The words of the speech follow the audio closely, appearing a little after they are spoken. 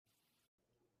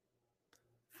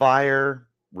Fire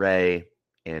Ray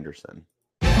Anderson.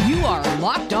 You are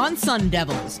Locked On Sun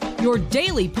Devils, your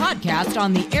daily podcast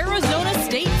on the Arizona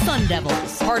State Sun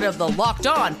Devils, part of the Locked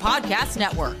On Podcast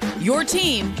Network, your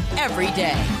team every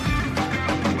day.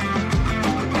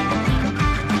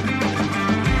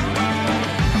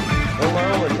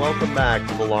 Hello and welcome back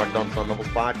to the Locked On Sun Devils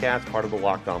podcast, part of the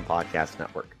Locked On Podcast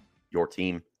Network, your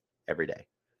team every day.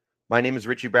 My name is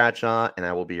Richie Bradshaw, and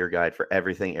I will be your guide for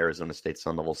everything Arizona State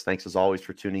Sun Devils. Thanks as always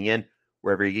for tuning in.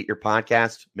 Wherever you get your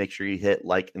podcast, make sure you hit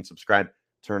like and subscribe.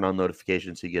 Turn on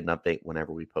notifications so you get an update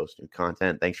whenever we post new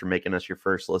content. Thanks for making us your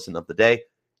first listen of the day.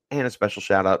 And a special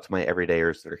shout out to my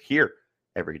everydayers that are here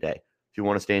every day. If you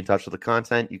want to stay in touch with the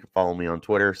content, you can follow me on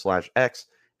Twitter /X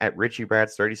at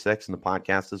RichieBrads36 and the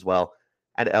podcast as well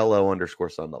at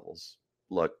LO_Sun Devils.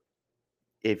 Look,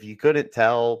 if you couldn't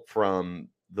tell from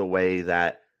the way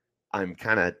that I'm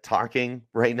kind of talking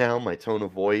right now, my tone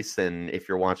of voice, and if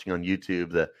you're watching on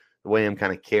YouTube, the way I'm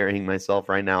kind of carrying myself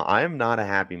right now, I am not a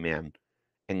happy man.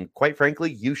 And quite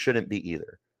frankly, you shouldn't be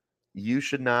either. You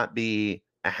should not be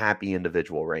a happy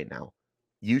individual right now.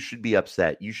 You should be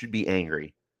upset. You should be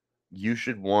angry. You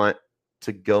should want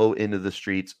to go into the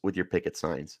streets with your picket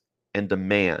signs and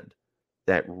demand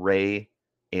that Ray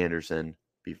Anderson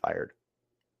be fired.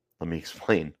 Let me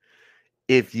explain.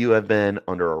 If you have been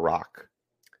under a rock,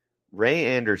 Ray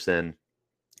Anderson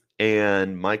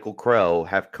and Michael Crow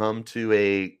have come to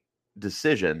a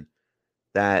decision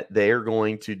that they are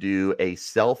going to do a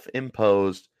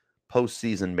self-imposed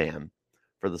postseason ban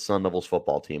for the Sun Devils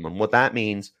football team. And what that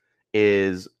means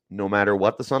is no matter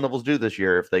what the Sun Devils do this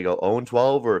year, if they go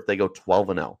 0-12 or if they go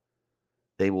 12-0,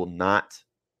 they will not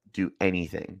do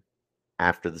anything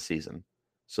after the season.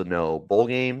 So no bowl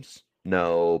games,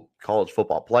 no college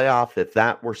football playoff. If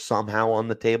that were somehow on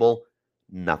the table,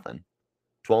 nothing.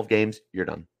 12 games, you're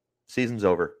done. Season's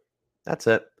over. That's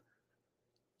it.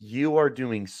 You are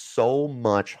doing so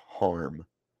much harm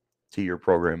to your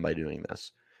program by doing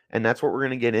this. And that's what we're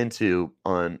going to get into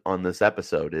on this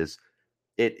episode is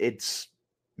it's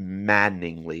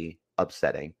maddeningly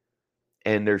upsetting.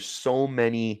 And there's so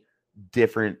many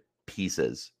different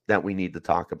pieces that we need to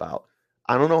talk about.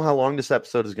 I don't know how long this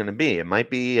episode is going to be. It might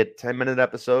be a 10-minute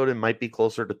episode. It might be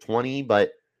closer to 20,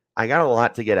 but I got a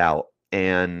lot to get out.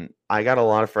 And I got a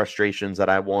lot of frustrations that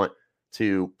I want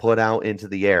to put out into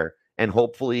the air. And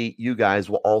hopefully you guys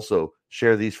will also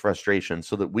share these frustrations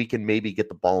so that we can maybe get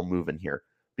the ball moving here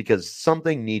because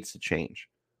something needs to change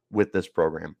with this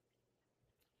program.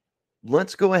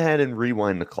 Let's go ahead and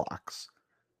rewind the clocks.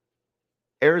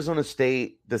 Arizona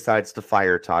State decides to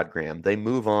fire Todd Graham. They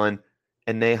move on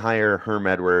and they hire Herm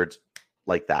Edwards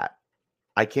like that.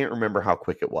 I can't remember how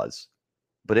quick it was,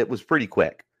 but it was pretty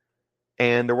quick.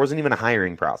 And there wasn't even a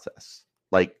hiring process.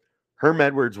 Like, Herm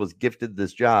Edwards was gifted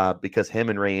this job because him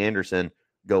and Ray Anderson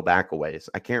go back a ways.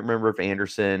 I can't remember if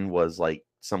Anderson was like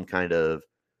some kind of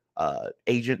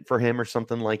agent for him or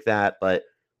something like that, but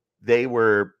they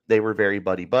were very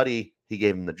buddy-buddy. He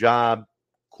gave him the job.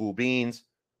 Cool beans.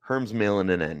 Herm's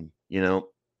mailing it in,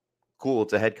 cool.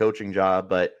 It's a head coaching job,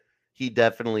 but he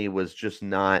definitely was just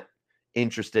not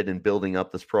interested in building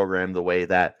up this program the way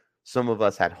that some of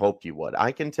us had hoped he would.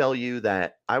 I can tell you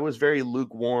that I was very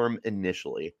lukewarm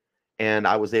initially, and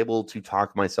I was able to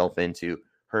talk myself into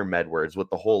Herm Edwards with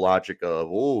the whole logic of,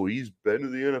 oh, he's been to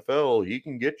the NFL. He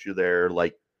can get you there.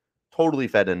 Like, totally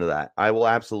fed into that. I will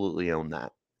absolutely own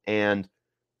that. And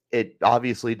it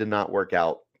obviously did not work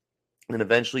out. And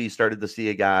eventually you started to see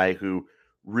a guy who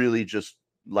really just,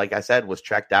 like I said, was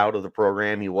checked out of the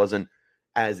program. He wasn't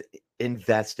as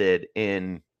invested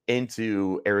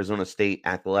into Arizona State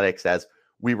athletics as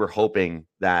we were hoping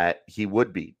that he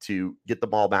would be to get the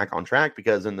ball back on track,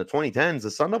 because in the 2010s,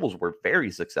 the Sun Devils were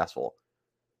very successful.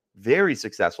 Very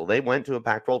successful. They went to a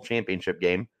Pac-12 championship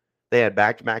game. They had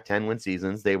back-to-back 10-win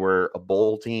seasons. They were a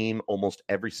bowl team almost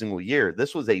every single year.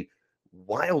 This was a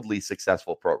wildly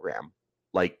successful program.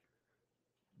 Like,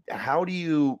 how do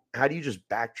you just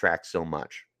backtrack so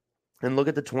much? And look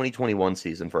at the 2021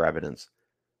 season for evidence.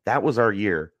 That was our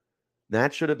year.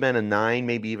 That should have been a 9,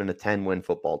 maybe even a 10-win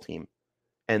football team.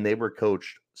 And they were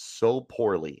coached so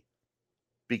poorly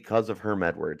because of Herm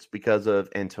Edwards, because of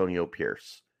Antonio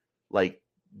Pierce. Like,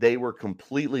 they were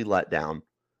completely let down,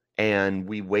 and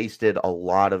we wasted a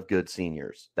lot of good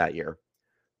seniors that year.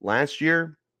 Last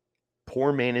year,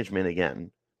 poor management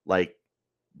again. Like,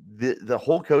 the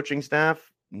whole coaching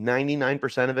staff,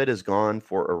 99% of it is gone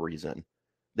for a reason.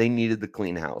 They needed the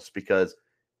clean house because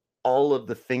all of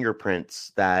the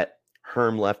fingerprints that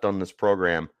Herm left on this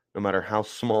program, no matter how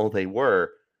small they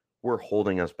were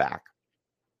holding us back.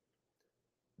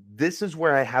 This is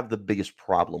where I have the biggest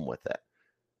problem with it.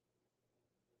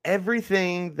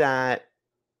 everything that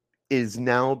is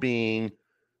now being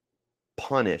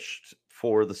punished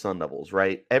for the Sun Devils,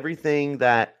 right? Everything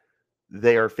that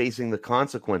they are facing the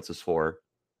consequences for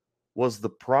was the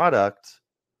product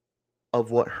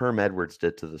of what Herm Edwards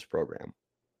did to this program.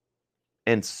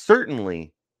 And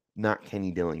certainly not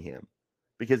Kenny Dillingham,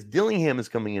 because Dillingham is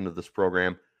coming into this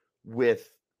program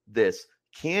with this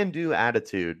can-do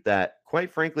attitude that,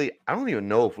 quite frankly, I don't even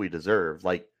know if we deserve.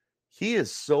 Like, he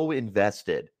is so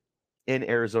invested in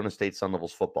Arizona State Sun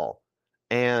Devils football.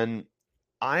 And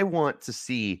I want to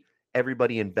see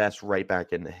everybody invest right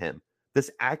back into him.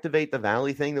 This Activate the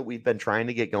Valley thing that we've been trying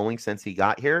to get going since he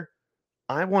got here,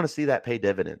 I want to see that pay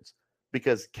dividends,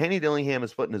 because Kenny Dillingham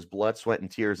is putting his blood, sweat,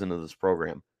 and tears into this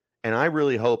program. And I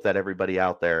really hope that everybody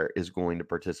out there is going to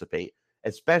participate,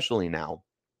 especially now,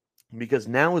 because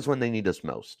now is when they need us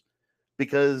most.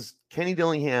 Because Kenny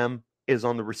Dillingham is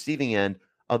on the receiving end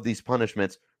of these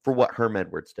punishments for what Herm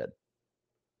Edwards did.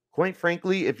 Quite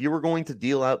frankly, if you were going to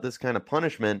deal out this kind of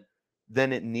punishment,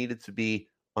 then it needed to be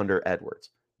under Edwards.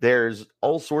 There's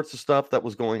all sorts of stuff that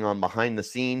was going on behind the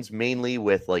scenes, mainly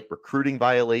with like recruiting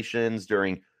violations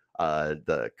during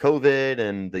the COVID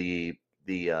and the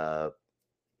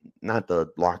not the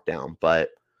lockdown, but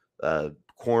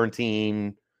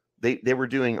quarantine. They were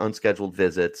doing unscheduled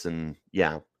visits, and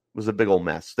yeah, it was a big old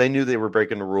mess. They knew they were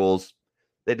breaking the rules.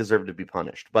 They deserved to be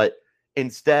punished. But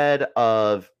instead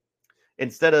of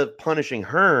punishing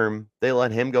Herm, they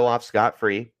let him go off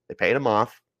scot-free. They paid him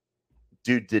off.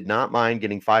 Dude did not mind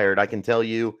getting fired. I can tell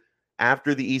you,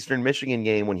 after the Eastern Michigan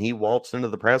game, when he waltzed into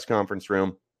the press conference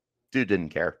room, dude didn't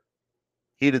care.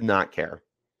 He did not care.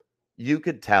 You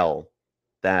could tell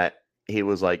that he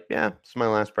was like, yeah, it's my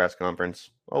last press conference.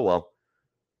 Oh, well.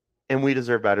 And we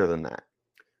deserve better than that.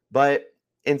 But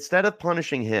instead of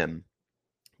punishing him,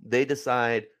 they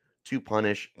decide to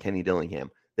punish Kenny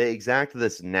Dillingham. They exact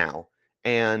this now.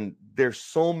 And there's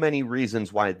so many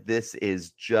reasons why this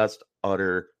is just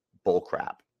utter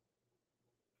bullcrap.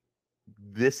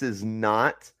 This is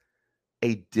not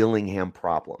a Dillingham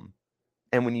problem.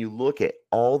 And when you look at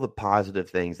all the positive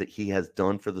things that he has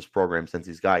done for this program since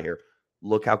he's got here,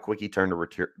 look how quick he turned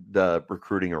the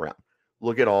recruiting around.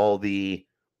 Look at all the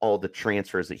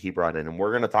transfers that he brought in. And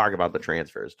we're going to talk about the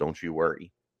transfers. Don't you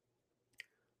worry.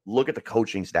 Look at the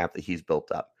coaching staff that he's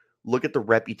built up. Look at the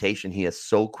reputation he has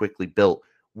so quickly built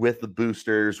with the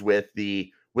boosters, with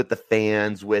the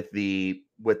fans, with the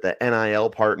NIL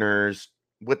partners,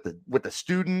 with the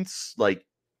students. Like,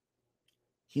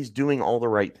 he's doing all the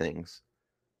right things.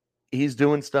 He's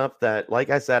doing stuff that, like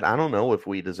I said, I don't know if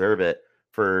we deserve it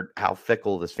for how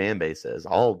fickle this fan base is.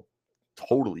 I'll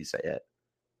totally say it.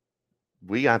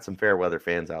 We got some fair weather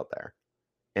fans out there,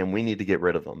 and we need to get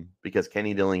rid of them, because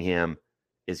Kenny Dillingham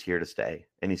is here to stay,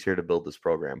 and he's here to build this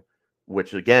program,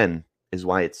 which again is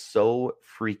why it's so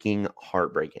freaking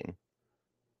heartbreaking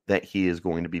that he is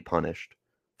going to be punished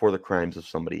for the crimes of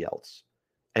somebody else.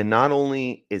 And not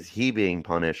only is he being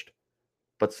punished,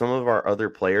 but some of our other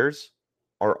players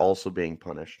are also being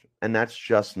punished. And that's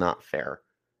just not fair.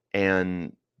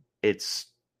 And it's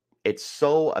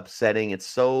so upsetting. It's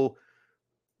so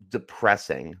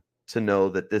depressing to know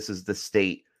that this is the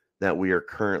state that we are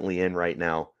currently in right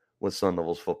now with Sun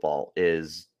Devils football.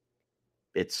 It's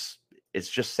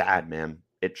just sad, man.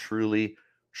 It truly,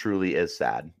 truly is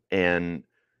sad. And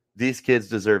these kids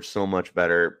deserve so much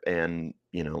better. And,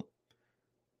 you know,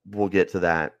 we'll get to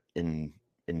that in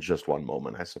just one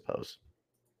moment, I suppose.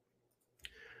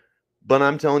 But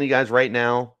I'm telling you guys right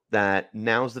now that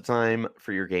now's the time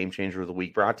for your Game Changer of the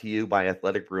Week, brought to you by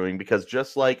Athletic Brewing, because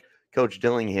just like Coach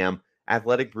Dillingham,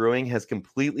 Athletic Brewing has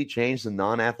completely changed the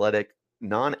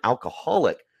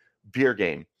non-alcoholic beer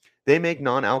game. They make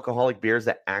non-alcoholic beers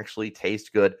that actually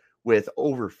taste good, with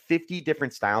over 50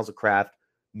 different styles of craft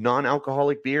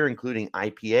non-alcoholic beer, including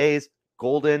IPAs,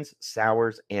 Goldens,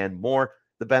 sours, and more.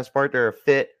 The best part, they're a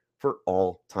fit for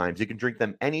all times. You can drink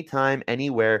them anytime,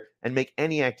 anywhere, and make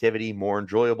any activity more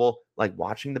enjoyable, like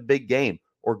watching the big game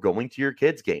or going to your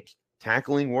kids' games,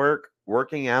 tackling work,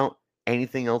 working out,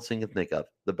 anything else you can think of.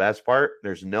 The best part,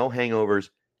 there's no hangovers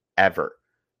ever.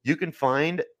 You can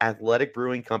find Athletic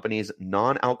Brewing Company's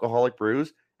non-alcoholic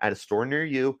brews at a store near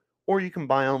you, or you can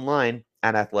buy online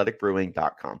at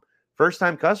athleticbrewing.com.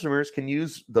 First-time customers can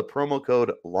use the promo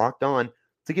code LOCKEDON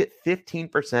to get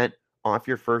 15% off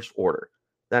your first order.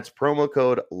 That's promo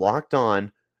code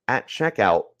LOCKEDON at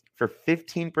checkout for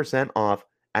 15% off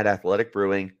at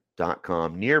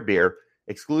athleticbrewing.com. Near beer,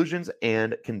 exclusions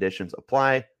and conditions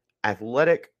apply.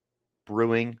 Athletic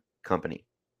Brewing Company,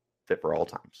 fit for all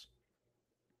times.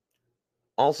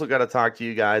 Also got to talk to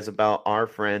you guys about our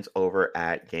friends over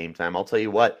at Game Time. I'll tell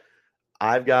you what,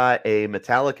 I've got a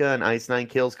Metallica and Ice Nine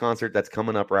Kills concert that's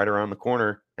coming up right around the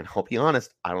corner. And I'll be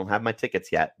honest, I don't have my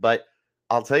tickets yet. But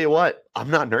I'll tell you what, I'm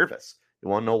not nervous. You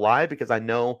want to know why? Because I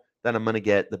know that I'm going to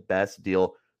get the best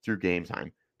deal through Game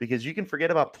Time. Because you can forget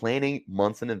about planning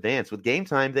months in advance. With Game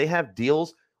Time, they have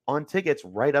deals on tickets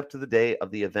right up to the day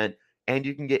of the event. And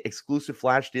you can get exclusive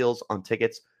flash deals on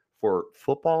tickets for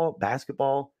football,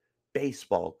 basketball,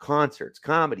 baseball, concerts,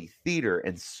 comedy, theater,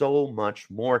 and so much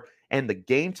more. And the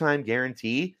Game Time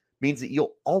guarantee means that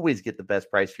you'll always get the best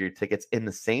price for your tickets in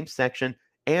the same section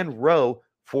and row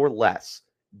for less.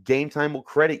 Game Time will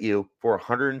credit you for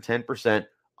 110%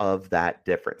 of that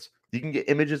difference. You can get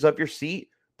images of your seat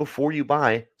before you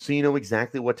buy, so you know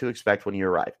exactly what to expect when you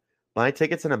arrive. Buy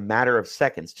tickets in a matter of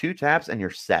seconds, 2 taps, and you're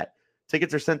set.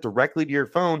 Tickets are sent directly to your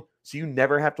phone, so you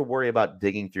never have to worry about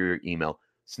digging through your email.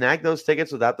 Snag those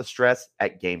tickets without the stress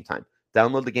at Game Time.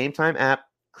 Download the Game Time app,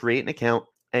 create an account,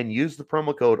 and use the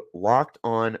promo code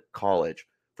LOCKEDONCollege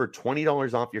for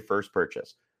 $20 off your first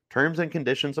purchase. Terms and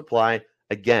conditions apply.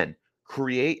 Again,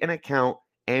 create an account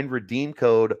and redeem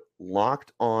code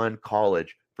LOCKEDONCollege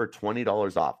for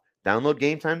 $20 off. Download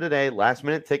Game Time today. Last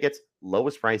minute tickets,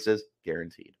 lowest prices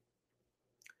guaranteed.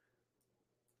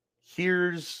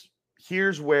 Here's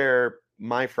where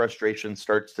my frustration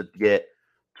starts to get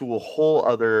to a whole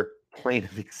other plane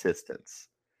of existence,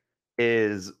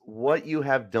 is what you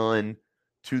have done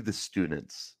to the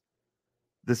students.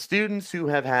 The students who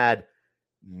have had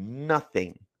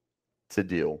nothing to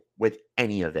do with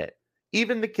any of it.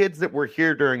 Even the kids that were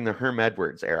here during the Herm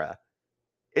Edwards era.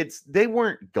 They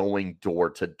weren't going door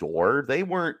to door. They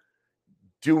weren't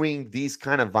doing these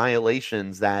kind of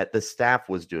violations that the staff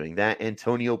was doing, that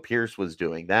Antonio Pierce was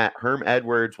doing, that Herm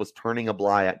Edwards was turning a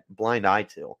blind eye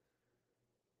to.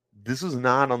 This is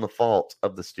not on the fault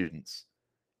of the students.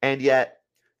 And yet,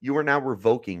 you are now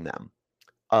revoking them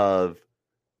of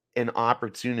an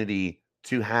opportunity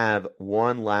to have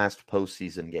one last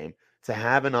postseason game, to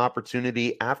have an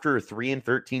opportunity after a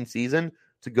 3-13 season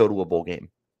to go to a bowl game.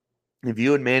 If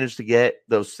you had managed to get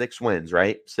those 6 wins,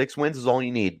 right? 6 wins is all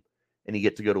you need, and you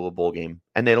get to go to a bowl game.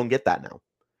 And they don't get that now.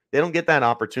 They don't get that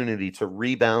opportunity to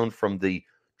rebound from the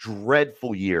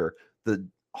dreadful year, the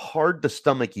hard to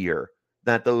stomach year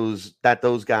that those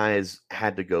guys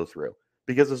had to go through.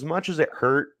 Because as much as it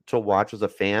hurt to watch as a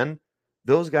fan,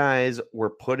 those guys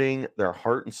were putting their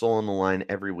heart and soul on the line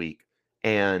every week.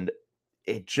 And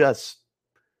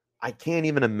I can't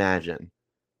even imagine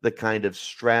the kind of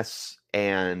stress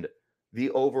and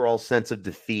the overall sense of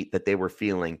defeat that they were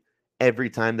feeling every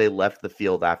time they left the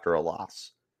field after a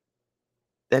loss.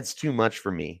 That's too much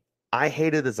for me. I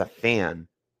hate it as a fan.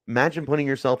 Imagine putting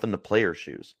yourself in the player's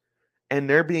shoes, and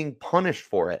they're being punished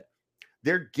for it.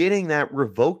 They're getting that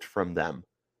revoked from them.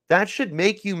 That should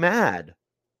make you mad.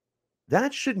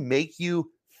 That should make you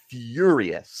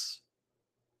furious.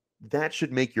 That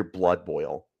should make your blood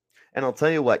boil. And I'll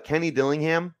tell you what, Kenny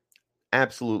Dillingham,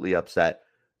 absolutely upset.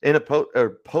 In a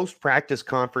post-practice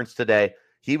conference today,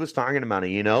 he was talking about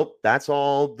it. That's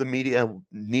all the media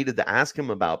needed to ask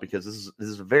him about, because this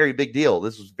is a very big deal.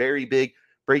 This was very big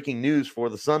breaking news for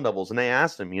the Sun Devils. And they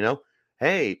asked him,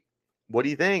 hey, what do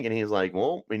you think? And he's like,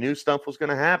 well, we knew stuff was going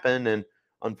to happen. And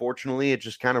unfortunately, it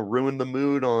just kind of ruined the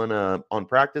mood on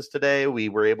practice today. We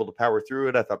were able to power through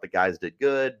it. I thought the guys did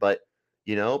good, but,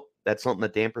 that's something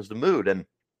that dampers the mood. And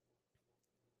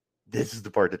this is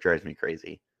the part that drives me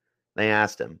crazy. They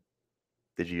asked him,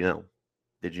 did you know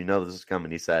this is coming?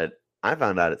 He said, I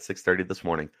found out at 6:30 this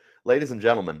morning. Ladies and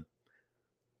gentlemen,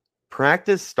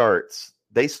 practice starts.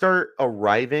 They start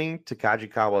arriving to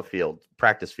Kajikawa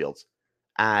practice fields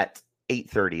at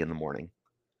 8:30 in the morning.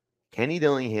 Kenny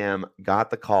Dillingham got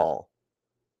the call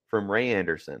from Ray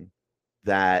Anderson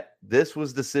that this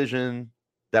was decision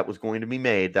that was going to be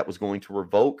made that was going to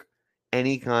revoke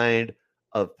any kind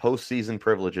of postseason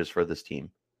privileges for this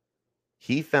team.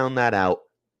 He found that out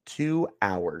 2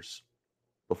 hours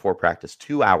before practice.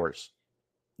 2 hours.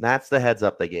 That's the heads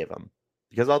up they gave him.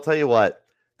 Because I'll tell you what,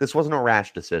 this wasn't a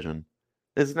rash decision.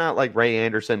 This is not like Ray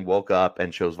Anderson woke up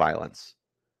and chose violence.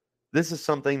 This is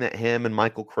something that him and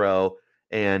Michael Crow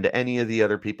and any of the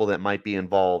other people that might be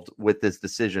involved with this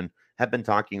decision have been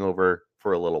talking over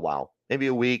for a little while. Maybe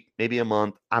a week, maybe a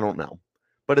month. I don't know.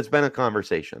 But it's been a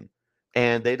conversation.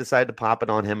 And they decided to pop it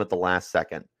on him at the last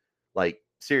second. Like,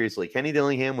 seriously, Kenny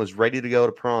Dillingham was ready to go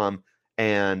to prom,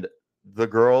 and the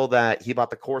girl that he bought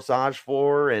the corsage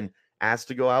for and asked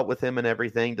to go out with him and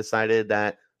everything decided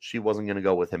that she wasn't going to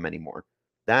go with him anymore.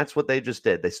 That's what they just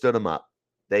did. They stood him up.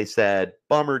 They said,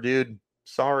 bummer, dude.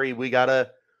 Sorry, we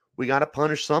gotta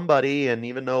punish somebody, and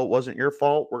even though it wasn't your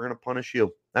fault, we're going to punish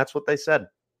you. That's what they said.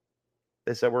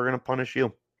 They said, we're going to punish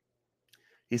you.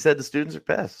 He said the students are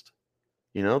pissed.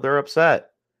 They're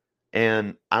upset.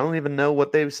 And I don't even know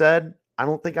what they've said. I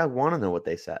don't think I want to know what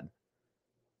they said.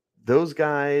 Those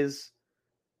guys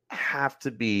have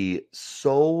to be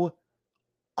so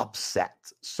upset,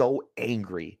 so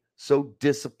angry, so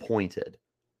disappointed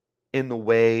in the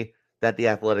way that the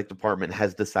athletic department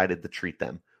has decided to treat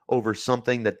them over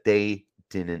something that they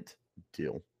didn't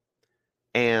do.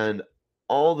 And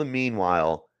all the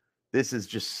meanwhile, this is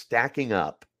just stacking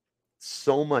up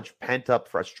so much pent-up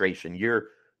frustration. You're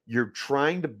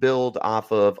trying to build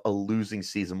off of a losing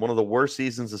season, one of the worst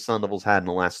seasons the Sun Devils had in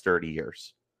the last 30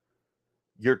 years.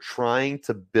 You're trying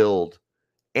to build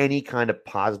any kind of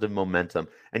positive momentum,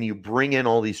 and you bring in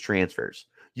all these transfers.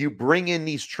 You bring in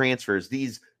these transfers,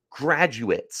 these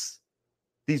graduate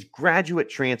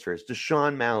transfers,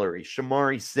 Deshaun Mallory,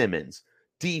 Shamari Simmons,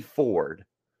 D. Ford,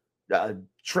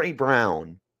 Trey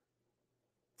Brown.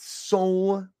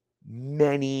 So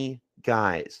many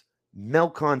guys. Mel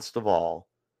Constable,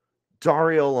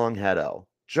 Dario Longhetto,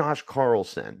 Josh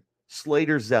Carlson,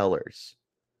 Slater Zellers.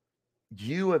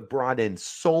 You have brought in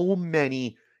so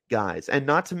many guys, and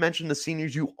not to mention the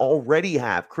seniors you already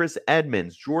have. Chris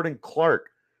Edmonds, Jordan Clark,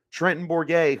 Trenton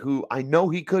Bourget, who I know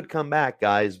he could come back,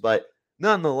 guys, but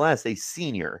nonetheless a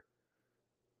senior.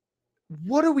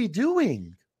 What are we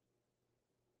doing?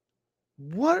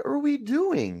 What are we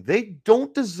doing? They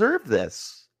don't deserve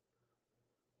this.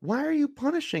 Why are you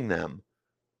punishing them?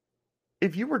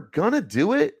 If you were going to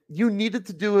do it, you needed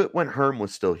to do it when Herm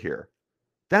was still here.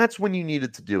 That's when you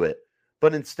needed to do it.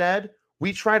 But instead,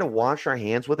 we try to wash our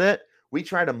hands with it. We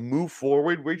try to move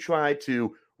forward. We try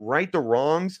to right the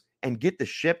wrongs and get this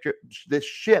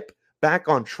ship back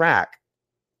on track.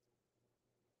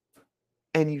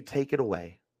 And you take it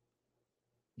away.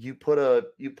 You put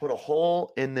a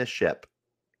hole in this ship,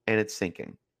 and it's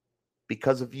sinking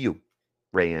because of you,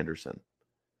 Ray Anderson.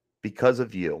 Because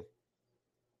of you.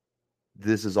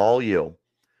 This is all you.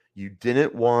 You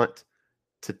didn't want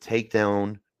to take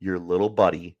down your little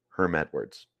buddy, Herm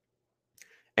Edwards.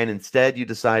 And instead, you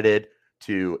decided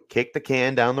to kick the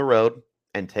can down the road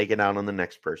and take it out on the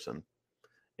next person.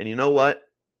 And you know what?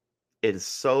 It is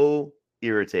so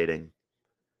irritating.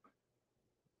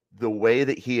 The way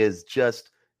that he has just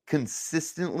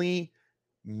consistently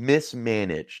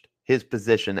mismanaged his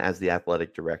position as the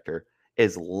athletic director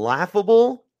is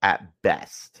laughable at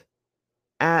best.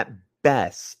 At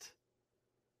best.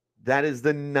 That is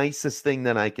the nicest thing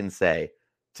that I can say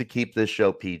to keep this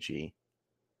show PG.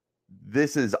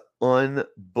 This is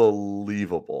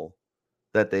unbelievable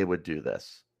that they would do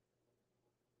this.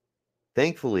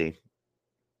 Thankfully,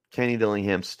 Kenny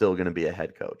Dillingham's still going to be a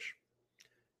head coach.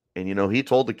 And, he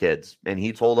told the kids, and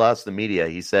he told us, the media,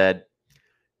 he said,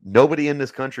 nobody in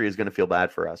this country is going to feel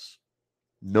bad for us.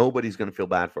 Nobody's going to feel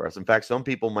bad for us. In fact, some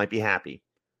people might be happy.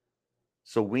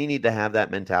 So we need to have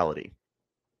that mentality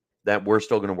that we're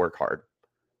still going to work hard.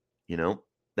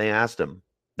 They asked him,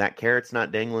 that carrot's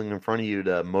not dangling in front of you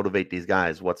to motivate these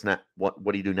guys. What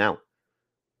do you do now?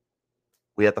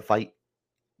 We have to fight.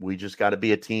 We just got to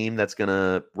be a team that's going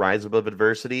to rise above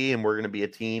adversity, and we're going to be a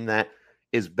team that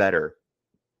is better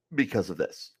because of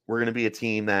this. We're going to be a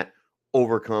team that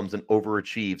overcomes and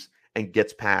overachieves and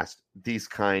gets past these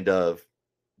kind of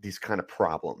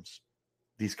problems,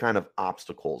 these kind of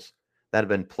obstacles that have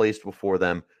been placed before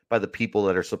them by the people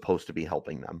that are supposed to be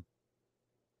helping them.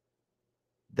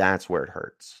 That's where it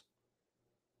hurts.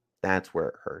 That's where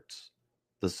it hurts.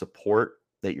 The support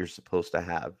that you're supposed to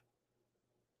have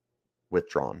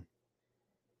withdrawn.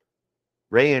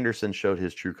 Ray Anderson showed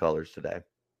his true colors today.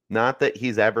 Not that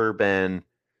he's ever been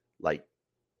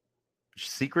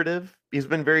secretive. He's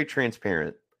been very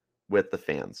transparent with the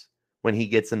fans when he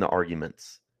gets into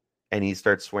arguments and he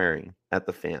starts swearing at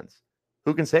the fans,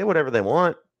 who can say whatever they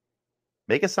want.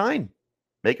 Make a sign,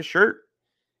 make a shirt,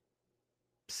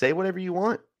 say whatever you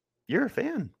want. You're a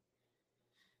fan.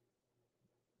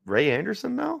 Ray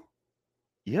Anderson, though,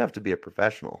 you have to be a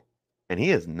professional, and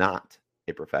he is not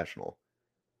a professional.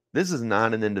 This is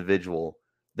not an individual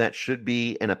that should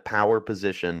be in a power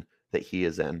position that he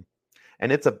is in.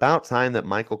 And it's about time that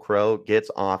Michael Crow gets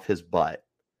off his butt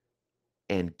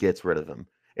and gets rid of him.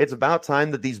 It's about time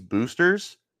that these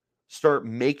boosters start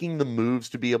making the moves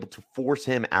to be able to force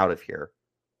him out of here.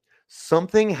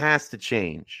 Something has to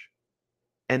change.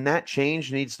 And that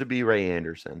change needs to be Ray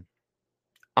Anderson.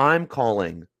 I'm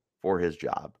calling for his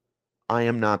job. I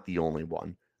am not the only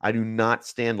one. I do not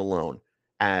stand alone.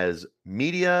 As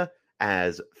media,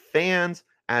 as fans,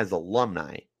 as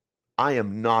alumni, I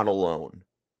am not alone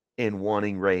in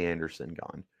wanting Ray Anderson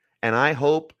gone. And I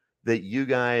hope that you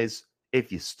guys,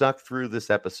 if you stuck through this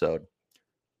episode,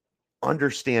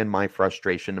 understand my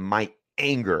frustration and my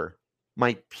anger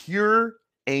my pure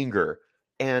anger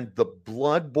and the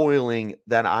blood boiling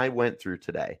that I went through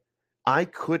today. I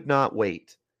could not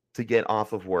wait to get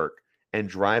off of work and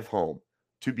drive home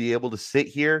to be able to sit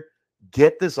here,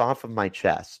 get this off of my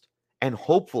chest, and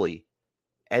hopefully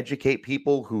educate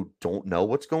people who don't know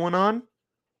what's going on,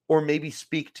 or maybe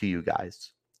speak to you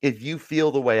guys. If you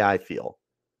feel the way I feel,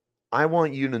 I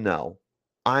want you to know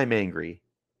I'm angry.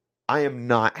 I am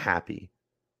not happy.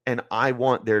 And I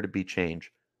want there to be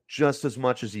change just as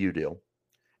much as you do.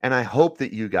 And I hope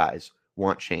that you guys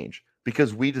want change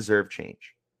because we deserve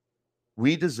change.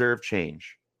 We deserve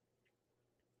change.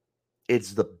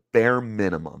 It's the bare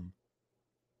minimum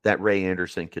that Ray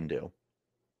Anderson can do.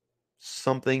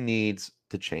 Something needs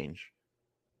to change.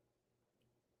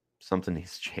 Something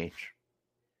needs to change.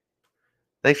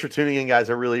 Thanks for tuning in, guys.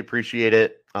 I really appreciate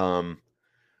it.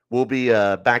 We'll be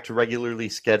back to regularly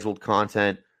scheduled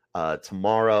content.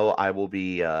 Tomorrow, I will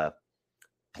be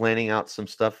planning out some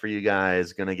stuff for you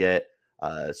guys. Going to get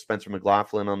Spencer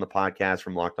McLaughlin on the podcast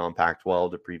from Locked On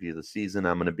Pac-12 to preview the season.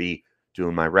 I'm going to be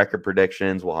doing my record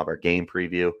predictions. We'll have our game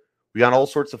preview. We got all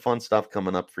sorts of fun stuff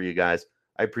coming up for you guys.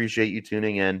 I appreciate you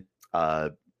tuning in.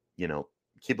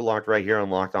 Keep it locked right here on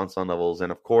Locked On Sun Devils.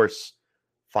 And, of course,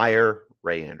 fire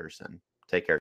Ray Anderson. Take care.